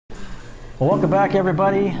Well, welcome back,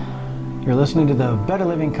 everybody. You're listening to the Better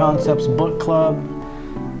Living Concepts Book Club.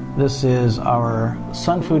 This is our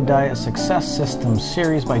Sunfood Diet Success System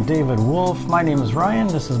series by David Wolfe. My name is Ryan.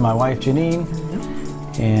 This is my wife, Janine.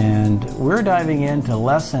 And we're diving into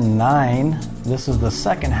Lesson 9. This is the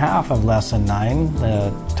second half of Lesson 9.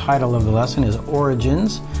 The title of the lesson is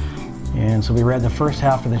Origins. And so we read the first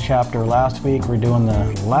half of the chapter last week. We're doing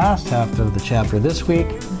the last half of the chapter this week.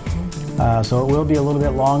 So it will be a little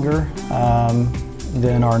bit longer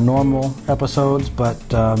than our normal episodes, but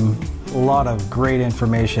a lot of great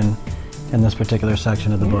information in this particular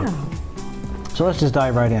section of the book. So let's just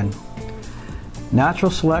dive right in.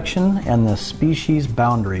 Natural selection and the species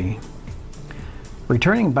boundary.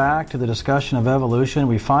 Returning back to the discussion of evolution,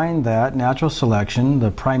 we find that natural selection,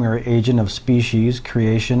 the primary agent of species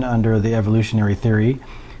creation under the evolutionary theory,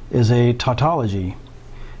 is a tautology.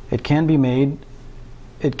 It can be made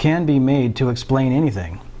to explain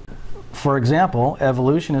anything. For example,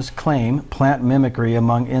 evolutionists claim plant mimicry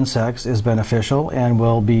among insects is beneficial and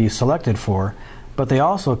will be selected for, but they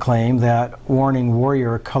also claim that warning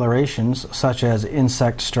warrior colorations such as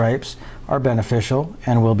insect stripes are beneficial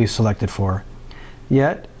and will be selected for.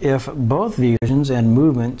 Yet, if both these visions and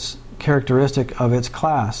movements characteristic of its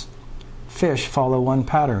class, fish follow one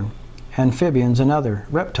pattern, amphibians another,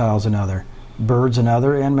 reptiles another, birds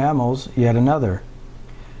another, and mammals yet another.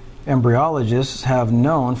 Embryologists have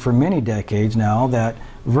known for many decades now that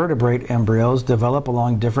vertebrate embryos develop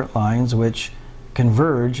along different lines which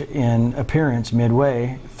converge in appearance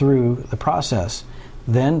midway through the process,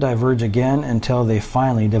 then diverge again until they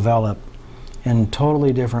finally develop in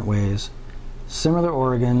totally different ways, similar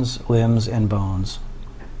organs, limbs, and bones.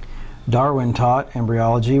 Darwin taught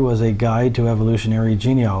embryology was a guide to evolutionary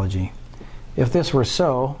genealogy. If this were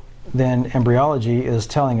so, then embryology is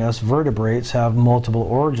telling us vertebrates have multiple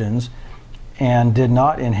origins and did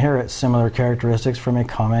not inherit similar characteristics from a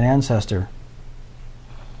common ancestor.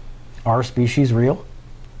 Are species real?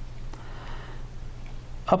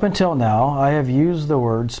 Up until now, I have used the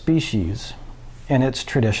word species in its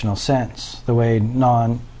traditional sense, the way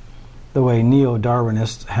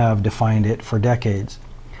neo-Darwinists have defined it for decades.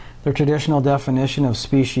 The traditional definition of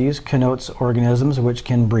species connotes organisms which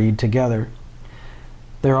can breed together.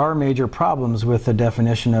 There are major problems with the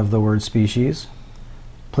definition of the word species.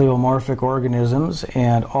 Pleomorphic organisms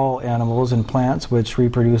and all animals and plants which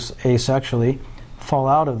reproduce asexually fall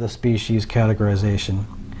out of the species categorization.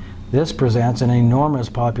 This presents an enormous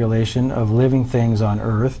population of living things on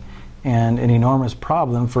Earth and an enormous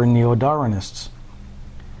problem for neo-Darwinists.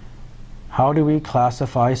 How do we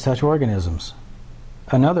classify such organisms?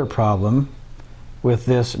 Another problem with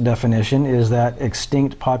this definition is that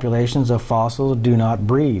extinct populations of fossils do not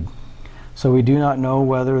breed. So we do not know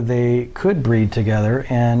whether they could breed together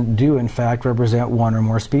and do in fact represent one or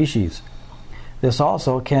more species. This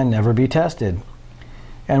also can never be tested.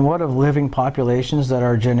 And what of living populations that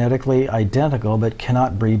are genetically identical but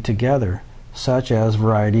cannot breed together, such as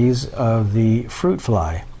varieties of the fruit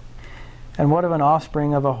fly? And what of an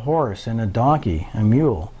offspring of a horse and a donkey, a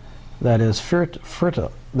mule, that is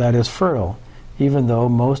fertile, even though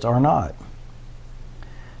most are not?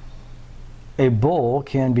 A bull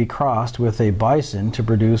can be crossed with a bison to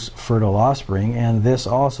produce fertile offspring, and this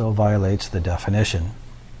also violates the definition.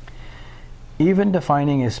 Even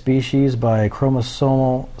defining a species by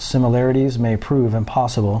chromosomal similarities may prove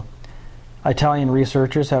impossible. Italian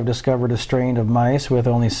researchers have discovered a strain of mice with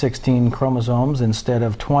only 16 chromosomes instead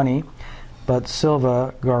of 20, but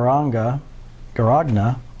Silva Garagna,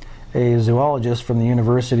 a zoologist from the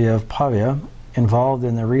University of Pavia, involved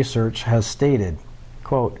in the research, has stated,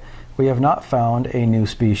 quote, "We have not found a new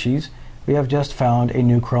species, we have just found a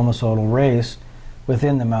new chromosomal race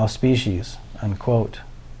within the mouse species," unquote,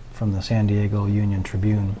 from the San Diego Union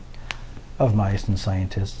Tribune of Mice and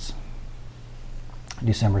Scientists,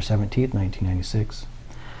 December 17, 1996.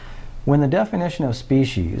 When the definition of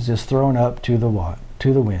species is thrown up to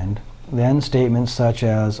the wind, then statements such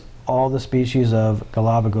as all the species of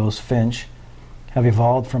Galapagos finch have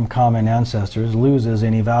evolved from common ancestors loses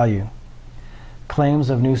any value. Claims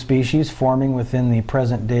of new species forming within the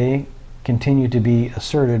present day continue to be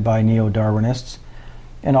asserted by neo-Darwinists.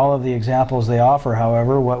 In all of the examples they offer,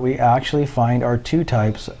 however, what we actually find are two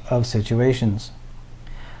types of situations.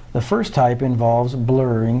 The first type involves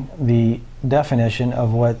blurring the definition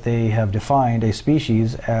of what they have defined a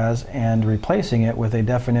species as and replacing it with a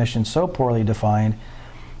definition so poorly defined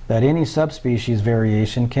that any subspecies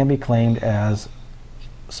variation can be claimed as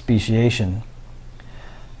speciation.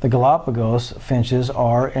 The Galapagos finches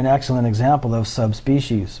are an excellent example of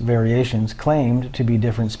subspecies variations claimed to be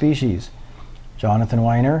different species. Jonathan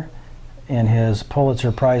Weiner in his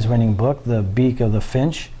Pulitzer Prize-winning book, The Beak of the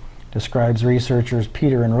Finch, describes researchers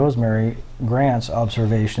Peter and Rosemary Grant's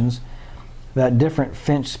observations that different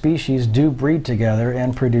finch species do breed together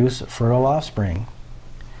and produce fertile offspring.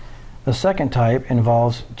 The second type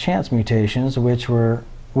involves chance mutations, which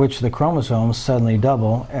the chromosomes suddenly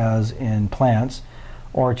double, as in plants,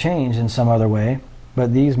 or change in some other way,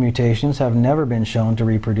 but these mutations have never been shown to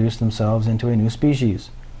reproduce themselves into a new species.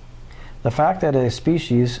 The fact that a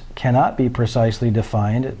species cannot be precisely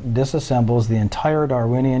defined disassembles the entire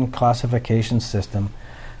Darwinian classification system,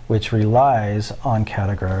 which relies on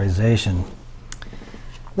categorization.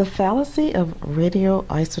 The fallacy of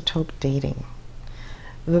radio-isotope dating.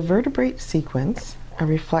 The vertebrate sequence, a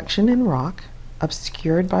reflection in rock,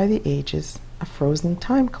 obscured by the ages, a frozen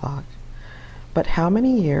time clock. But how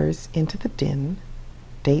many years into the din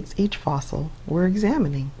dates each fossil we're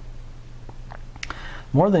examining?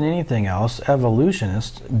 More than anything else,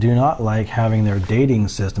 evolutionists do not like having their dating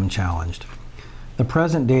system challenged. The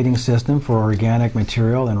present dating system for organic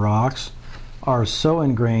material and rocks are so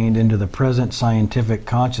ingrained into the present scientific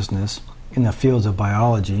consciousness in the fields of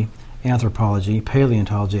biology, anthropology,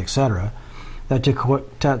 paleontology, etc., that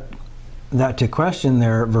to question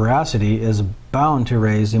their veracity is bound to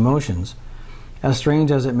raise emotions. As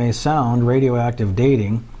strange as it may sound, radioactive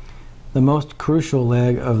dating, the most crucial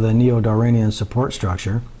leg of the neo-Darwinian support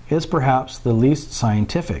structure, is perhaps the least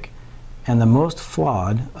scientific and the most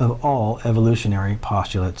flawed of all evolutionary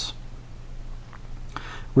postulates.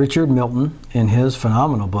 Richard Milton, in his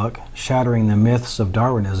phenomenal book, Shattering the Myths of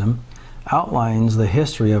Darwinism, outlines the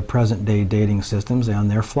history of present-day dating systems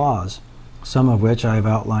and their flaws, some of which I have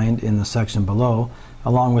outlined in the section below,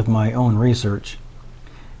 along with my own research.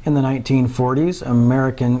 In the 1940s,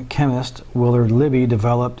 American chemist Willard Libby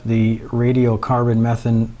developed the radiocarbon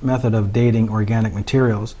method of dating organic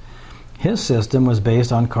materials. His system was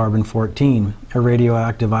based on carbon-14, a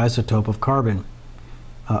radioactive isotope of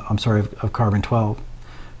of carbon-12.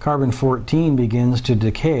 Carbon-14 begins to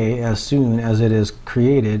decay as soon as it is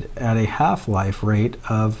created at a half-life rate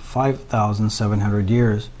of 5,700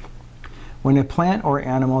 years. When a plant or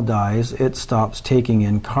animal dies, it stops taking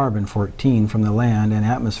in carbon-14 from the land and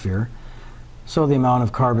atmosphere, so the amount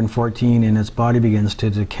of carbon-14 in its body begins to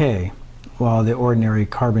decay, while the ordinary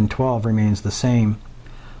carbon-12 remains the same.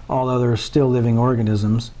 All other still living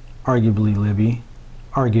organisms, argued Libby,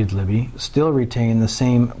 still retain the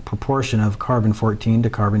same proportion of carbon-14 to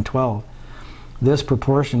carbon-12. This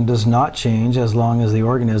proportion does not change as long as the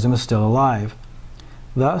organism is still alive.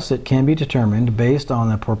 Thus, it can be determined, based on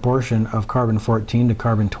the proportion of carbon-14 to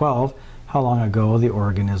carbon-12, how long ago the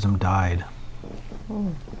organism died.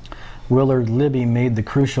 Willard Libby made the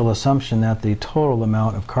crucial assumption that the total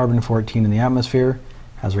amount of carbon-14 in the atmosphere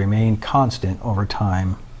has remained constant over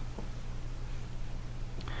time.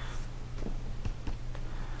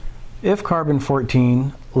 If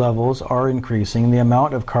carbon-14 levels are increasing, the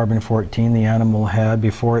amount of carbon-14 the animal had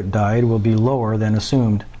before it died will be lower than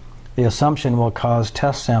assumed. The assumption will cause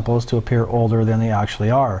test samples to appear older than they actually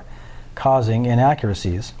are, causing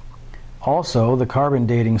inaccuracies. Also, the carbon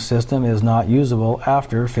dating system is not usable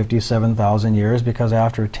after 57,000 years because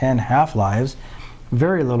after 10 half-lives,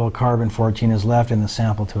 very little carbon-14 is left in the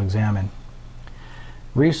sample to examine.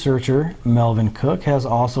 Researcher Melvin Cook has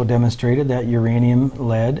also demonstrated that uranium,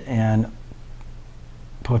 lead, and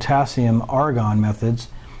potassium-argon methods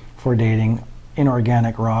for dating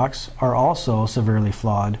inorganic rocks are also severely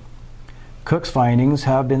flawed. Cook's findings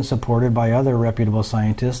have been supported by other reputable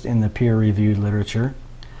scientists in the peer-reviewed literature.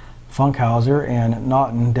 Funkhauser and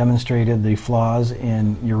Naughton demonstrated the flaws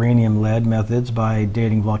in uranium-lead methods by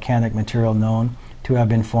dating volcanic material known to have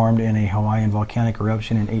been formed in a Hawaiian volcanic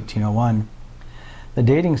eruption in 1801. The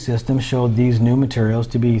dating system showed these new materials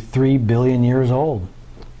to be 3 billion years old.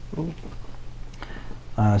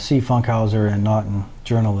 See Funkhauser and Naughton,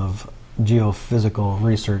 Journal of Geophysical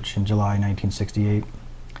Research in July 1968.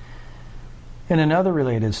 In another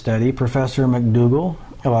related study, Professor McDougall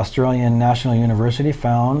of Australian National University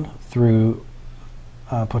found through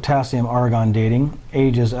potassium-argon dating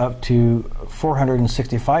ages up to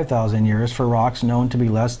 465,000 years for rocks known to be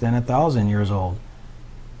less than 1,000 years old.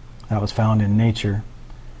 That was found in Nature,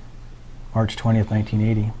 March 20th,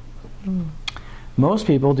 1980. Most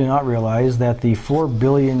people do not realize that the 4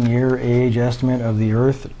 billion year age estimate of the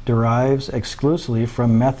Earth derives exclusively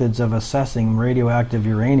from methods of assessing radioactive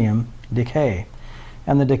uranium decay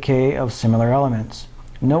and the decay of similar elements.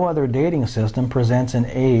 No other dating system presents an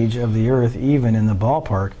age of the Earth even in the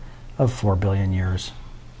ballpark of 4 billion years.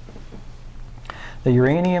 The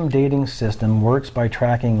uranium dating system works by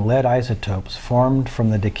tracking lead isotopes formed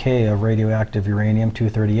from the decay of radioactive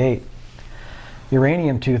uranium-238.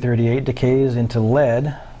 Uranium-238 decays into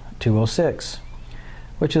lead-206,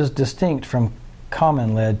 which is distinct from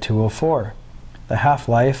common lead-204. The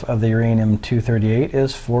half-life of the uranium-238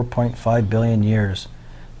 is 4.5 billion years.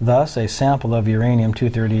 Thus, a sample of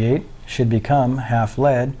uranium-238 should become half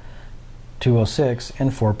lead-206 in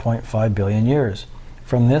 4.5 billion years.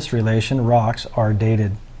 From this relation, rocks are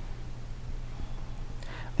dated.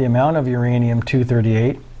 The amount of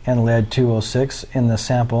uranium-238 and lead-206 in the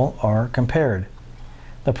sample are compared.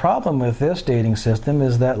 The problem with this dating system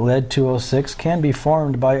is that lead-206 can be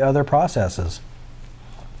formed by other processes.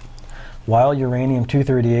 While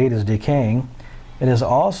uranium-238 is decaying, it is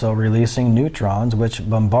also releasing neutrons which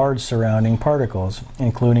bombard surrounding particles,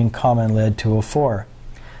 including common lead-204.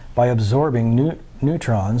 By absorbing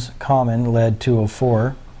neutrons, common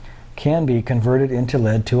lead-204 can be converted into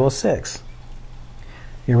lead-206.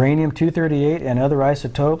 Uranium-238 and other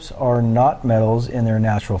isotopes are not metals in their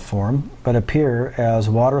natural form, but appear as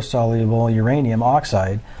water-soluble uranium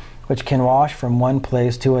oxide, which can wash from one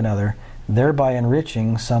place to another, thereby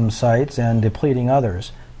enriching some sites and depleting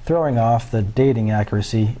others, throwing off the dating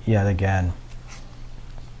accuracy yet again.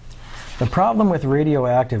 The problem with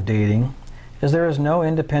radioactive dating is there is no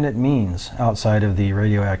independent means, outside of the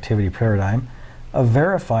radioactivity paradigm, of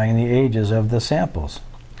verifying the ages of the samples.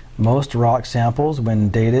 Most rock samples, when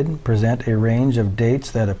dated, present a range of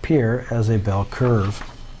dates that appear as a bell curve.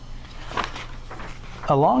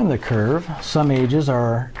 Along the curve, some ages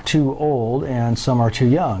are too old and some are too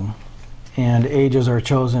young, and ages are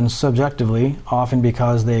chosen subjectively, often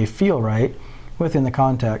because they feel right within the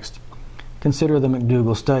context. Consider the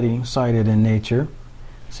McDougall study cited in Nature.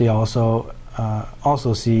 See also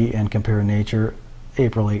see and compare Nature,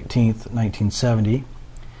 April 18th, 1970,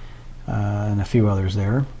 and a few others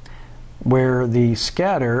there, where the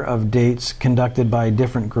scatter of dates conducted by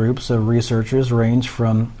different groups of researchers range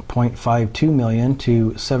from 0.52 million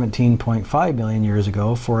to 17.5 million years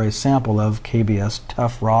ago for a sample of KBS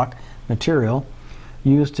tough rock material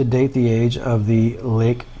used to date the age of the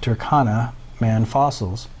Lake Turkana man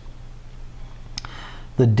fossils.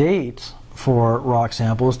 The dates for rock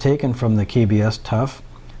samples taken from the KBS tuff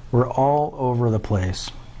were all over the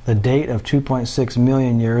place. The date of 2.6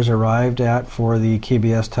 million years arrived at for the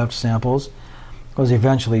KBS tuff samples was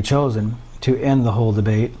eventually chosen to end the whole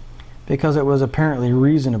debate because it was apparently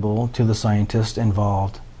reasonable to the scientists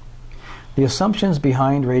involved. The assumptions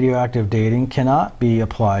behind radioactive dating cannot be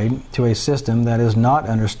applied to a system that is not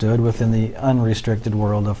understood within the unrestricted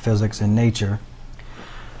world of physics and nature.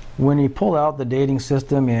 When you pull out the dating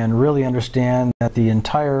system and really understand that the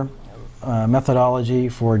entire methodology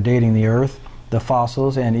for dating the Earth, the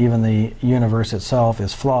fossils, and even the universe itself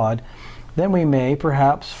is flawed, then we may,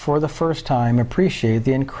 perhaps for the first time, appreciate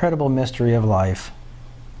the incredible mystery of life.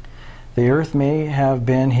 The Earth may have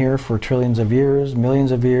been here for trillions of years,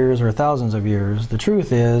 millions of years, or thousands of years. The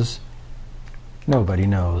truth is, nobody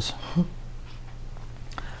knows.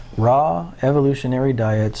 Raw evolutionary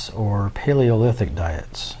diets or Paleolithic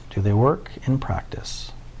diets. Do they work in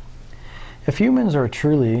practice? If humans are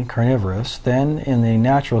truly carnivorous, then in the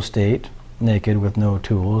natural state, naked with no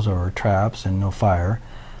tools or traps and no fire,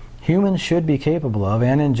 humans should be capable of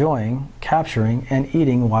and enjoying capturing and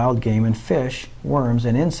eating wild game and fish, worms,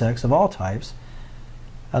 and insects of all types,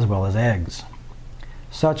 as well as eggs.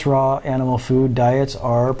 Such raw animal food diets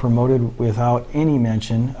are promoted without any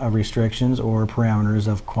mention of restrictions or parameters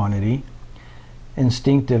of quantity.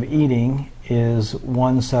 Instinctive eating is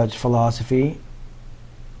one such philosophy,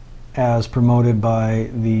 as promoted by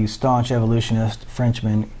the staunch evolutionist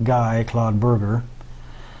Frenchman Guy Claude Berger.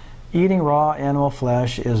 Eating raw animal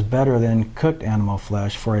flesh is better than cooked animal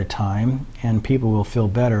flesh for a time, and people will feel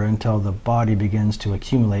better until the body begins to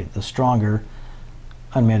accumulate the stronger,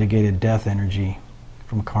 unmitigated death energy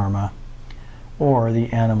from karma, or the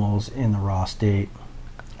animals in the raw state,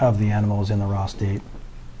 of the animals in the raw state.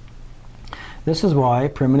 This is why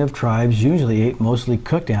primitive tribes usually ate mostly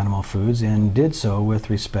cooked animal foods and did so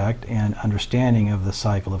with respect and understanding of the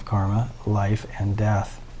cycle of karma, life, and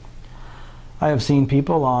death. I have seen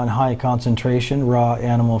people on high concentration raw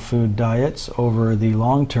animal food diets over the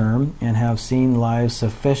long term and have seen lives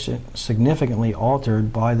significantly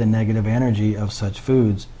altered by the negative energy of such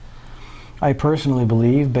foods. I personally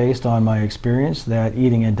believe, based on my experience, that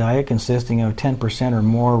eating a diet consisting of 10% or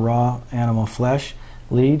more raw animal flesh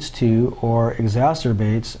leads to or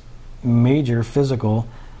exacerbates major physical,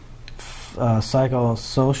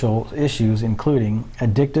 psychosocial issues, including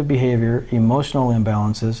addictive behavior, emotional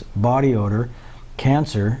imbalances, body odor,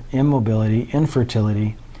 cancer, immobility,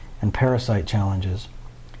 infertility, and parasite challenges.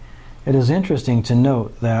 It is interesting to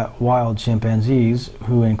note that wild chimpanzees,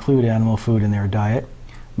 who include animal food in their diet,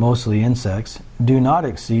 mostly insects, do not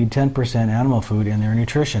exceed 10% animal food in their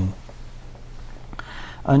nutrition.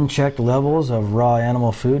 Unchecked levels of raw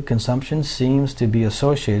animal food consumption seems to be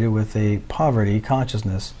associated with a poverty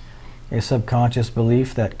consciousness, a subconscious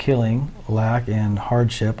belief that killing, lack, and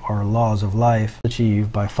hardship are laws of life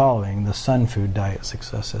achieved by following the Sunfood diet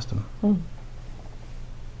success system.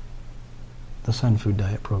 The Sunfood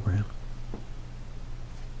diet program.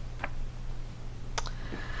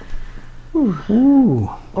 Ooh.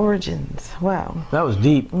 Origins. Wow. That was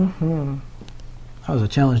deep. That was a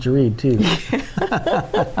challenge to read, too.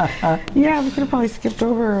 Yeah, we could have probably skipped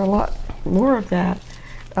over a lot more of that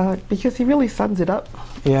because he really sums it up.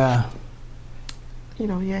 Yeah. You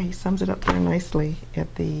know, yeah, he sums it up very nicely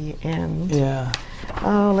at the end. Yeah.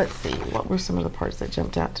 Let's see, what were some of the parts that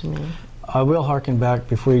jumped out to me? I will harken back,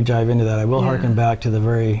 before you dive into that, I will harken back to the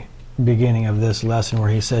very beginning of this lesson where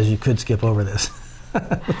he says you could skip over this.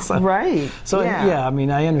 So, right. So, yeah, I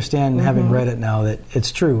mean, I understand, having read it now, that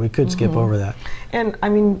it's true, we could skip over that. And, I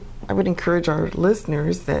mean, I would encourage our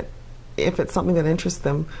listeners that if it's something that interests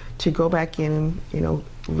them, to go back in, you know,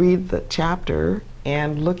 read the chapter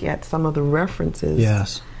and look at some of the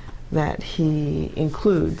references that he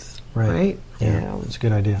includes. Right? Yeah, it's a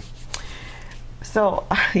good idea. So,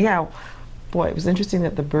 yeah, boy, it was interesting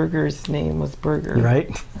that the burger's name was Burger. Right?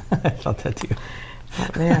 I felt that too.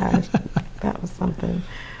 Yeah, that was something.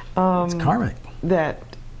 It's karmic. That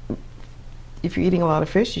if you're eating a lot of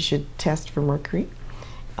fish, you should test for mercury.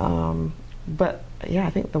 But, yeah, I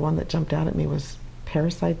think the one that jumped out at me was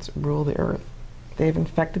parasites rule the earth. They've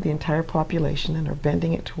infected the entire population and are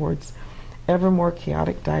bending it towards ever more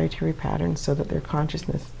chaotic dietary patterns so that their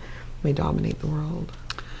consciousness may dominate the world.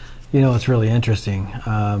 You know, it's really interesting.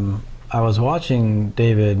 I was watching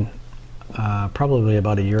David probably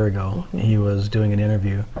about a year ago. He was doing an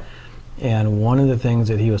interview, and one of the things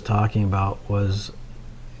that he was talking about was,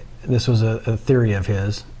 this was a theory of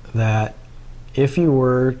his, that if you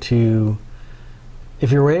were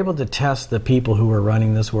able to test the people who were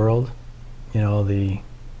running this world, you know, the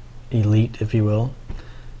elite, if you will,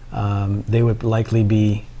 they would likely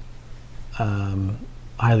be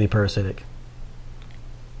highly parasitic.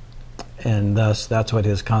 And thus, that's what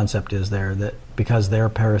his concept is there, that because they're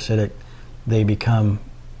parasitic, they become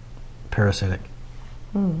parasitic.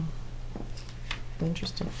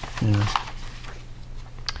 Interesting. Yeah.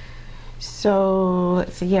 So,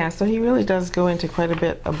 let's see, yeah, so he really does go into quite a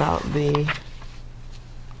bit about the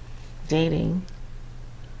dating,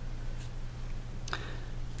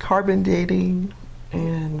 carbon dating,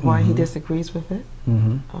 and why he disagrees with it.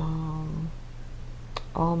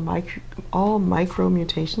 All micro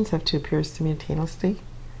mutations have to appear simultaneously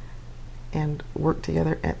and work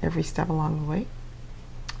together at every step along the way.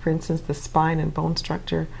 For instance, the spine and bone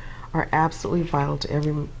structure are absolutely vital to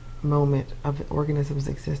every moment of the organism's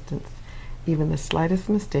existence. Even the slightest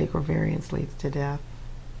mistake or variance leads to death.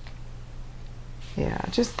 Yeah,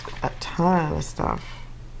 just a ton of stuff.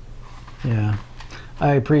 Yeah.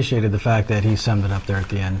 I appreciated the fact that he summed it up there at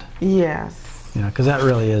the end. Yes. You know, because that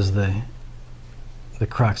really is the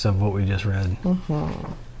crux of what we just read.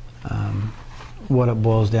 What it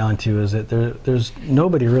boils down to is that there's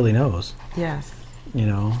nobody really knows. Yes. You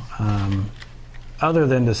know, other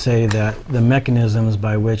than to say that the mechanisms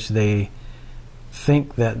by which they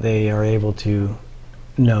think that they are able to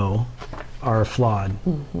know are flawed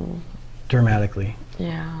dramatically.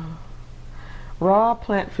 Yeah. Raw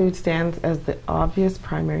plant food stands as the obvious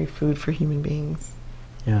primary food for human beings.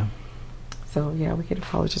 Yeah. So, yeah, we could have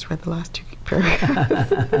probably just read the last two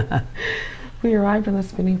paragraphs. We arrived on the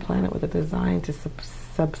spinning planet with a design to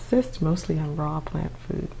subsist mostly on raw plant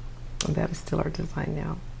food. And that is still our design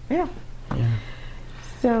now. Yeah.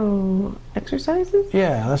 So, exercises?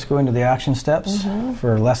 Yeah, let's go into the action steps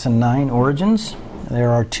for Lesson 9, Origins.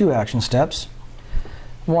 There are 2 action steps.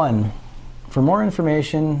 1, for more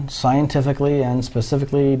information, scientifically and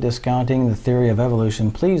specifically discounting the theory of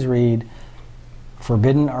evolution, please read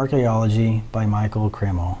Forbidden Archaeology by Michael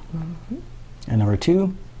Cremo. And number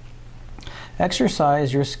 2,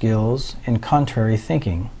 exercise your skills in contrary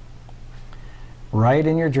thinking. Write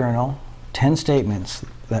in your journal 10 statements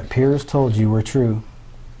that peers told you were true.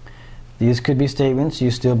 These could be statements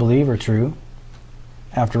you still believe are true.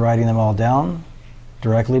 After writing them all down,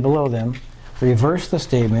 directly below them, reverse the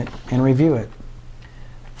statement and review it.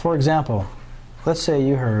 For example, let's say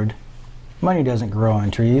you heard, money doesn't grow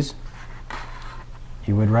on trees.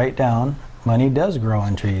 You would write down, money does grow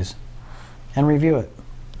on trees, and review it.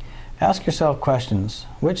 Ask yourself questions.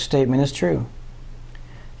 Which statement is true?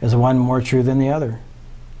 Is one more true than the other?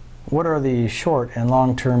 What are the short and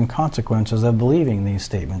long-term consequences of believing these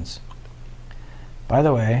statements? By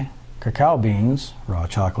the way, cacao beans, raw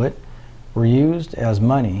chocolate, were used as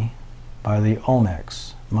money by the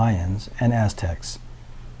Olmecs, Mayans, and Aztecs,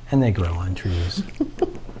 and they grow on trees.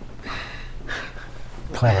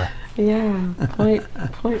 Clever. Yeah,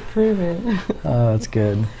 point proven. Oh, that's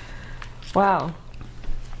good. Wow.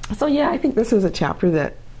 So yeah, I think this is a chapter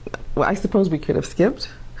that, well, I suppose we could have skipped,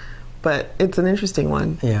 but it's an interesting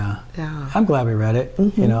one. Yeah. Yeah. I'm glad we read it.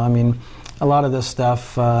 You know, I mean, a lot of this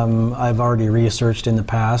stuff I've already researched in the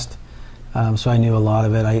past, so I knew a lot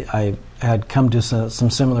of it. I had come to some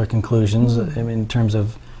similar conclusions I mean, in terms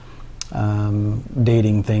of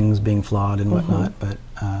dating things being flawed and whatnot, but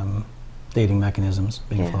dating mechanisms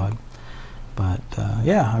being flawed. But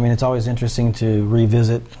yeah, I mean, it's always interesting to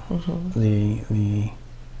revisit the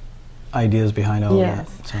ideas behind all that.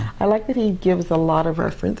 So. I like that he gives a lot of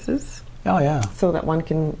references. Oh yeah. So that one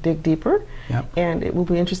can dig deeper. Yep. And it will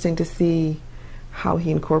be interesting to see how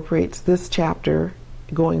he incorporates this chapter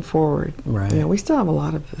going forward. Right. You know, we still have a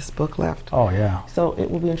lot of this book left. Oh yeah. So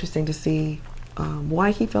it will be interesting to see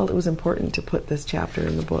why he felt it was important to put this chapter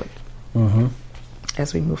in the book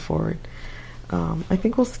as we move forward. I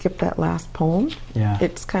think we'll skip that last poem. Yeah.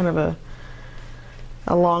 It's kind of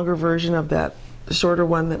a longer version of that shorter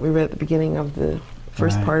one that we read at the beginning of the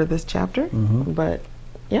first part of this chapter. But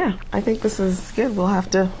yeah, I think this is good. We'll have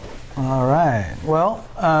to. All right. Well,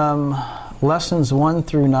 lessons 1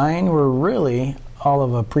 through 9 were really all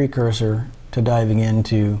of a precursor to diving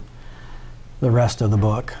into the rest of the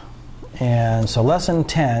book. And so lesson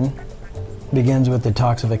 10 begins with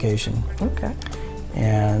detoxification. Okay.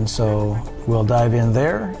 And so we'll dive in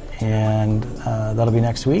there, and that'll be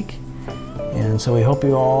next week. And so we hope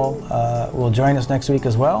you all will join us next week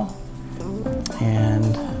as well.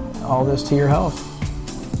 And all this to your health.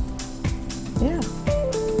 Yeah.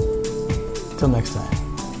 Till next time.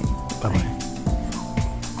 Bye-bye.